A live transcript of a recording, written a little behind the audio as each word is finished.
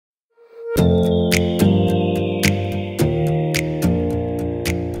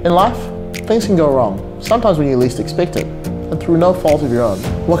In life, things can go wrong, sometimes when you least expect it, and through no fault of your own.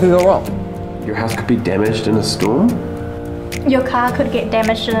 What could go wrong? Your house could be damaged in a storm. Your car could get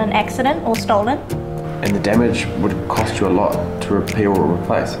damaged in an accident or stolen. And the damage would cost you a lot to repair or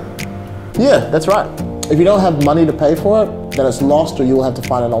replace. Yeah, that's right. If you don't have money to pay for it, then it's lost or you will have to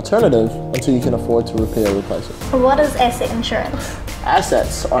find an alternative until you can afford to repair or replace it. What is asset insurance?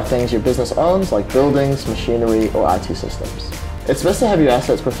 Assets are things your business owns, like buildings, machinery, or IT systems. It's best to have your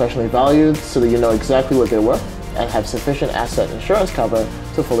assets professionally valued so that you know exactly what they're worth and have sufficient asset insurance cover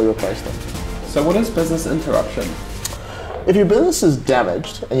to fully replace them. So what is business interruption? If your business is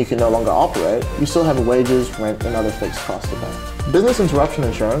damaged and you can no longer operate, you still have wages, rent, and other fixed costs to pay. Business interruption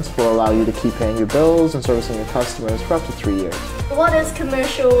insurance will allow you to keep paying your bills and servicing your customers for up to 3 years. What is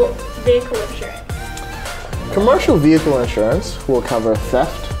commercial vehicle insurance? Commercial vehicle insurance will cover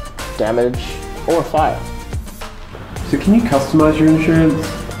theft, damage, or fire. So can you customize your insurance?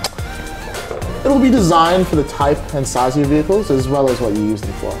 It will be designed for the type and size of your vehicles as well as what you use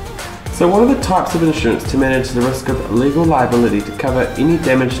them for. So what are the types of insurance to manage the risk of legal liability to cover any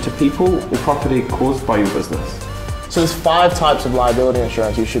damage to people or property caused by your business? So there's 5 types of liability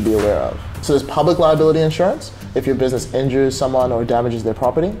insurance you should be aware of. So there's public liability insurance if your business injures someone or damages their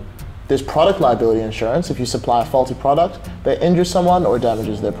property. There's product liability insurance if you supply a faulty product that injures someone or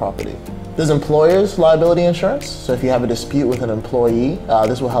damages their property. There's employer's liability insurance, so if you have a dispute with an employee,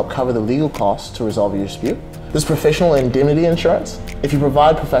 this will help cover the legal costs to resolve your dispute. There's professional indemnity insurance. If you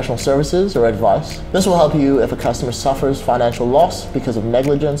provide professional services or advice, this will help you if a customer suffers financial loss because of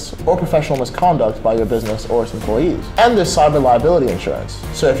negligence or professional misconduct by your business or its employees. And there's cyber liability insurance.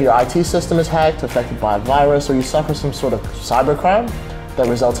 So if your IT system is hacked, affected by a virus, or you suffer some sort of cybercrime that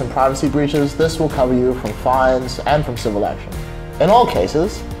results in privacy breaches, this will cover you from fines and from civil action. In all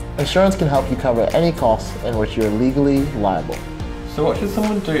cases, insurance can help you cover any costs in which you're legally liable. So what should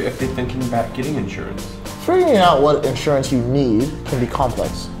someone do if they're thinking about getting insurance? Figuring out what insurance you need can be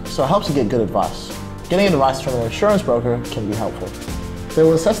complex, so it helps to get good advice. Getting advice from an insurance broker can be helpful. They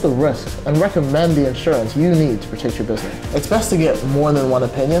will assess the risk and recommend the insurance you need to protect your business. It's best to get more than one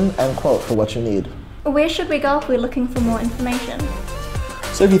opinion and quote for what you need. Where should we go if we're looking for more information?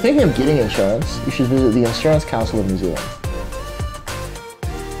 So if you're thinking of getting insurance, you should visit the Insurance Council of New Zealand.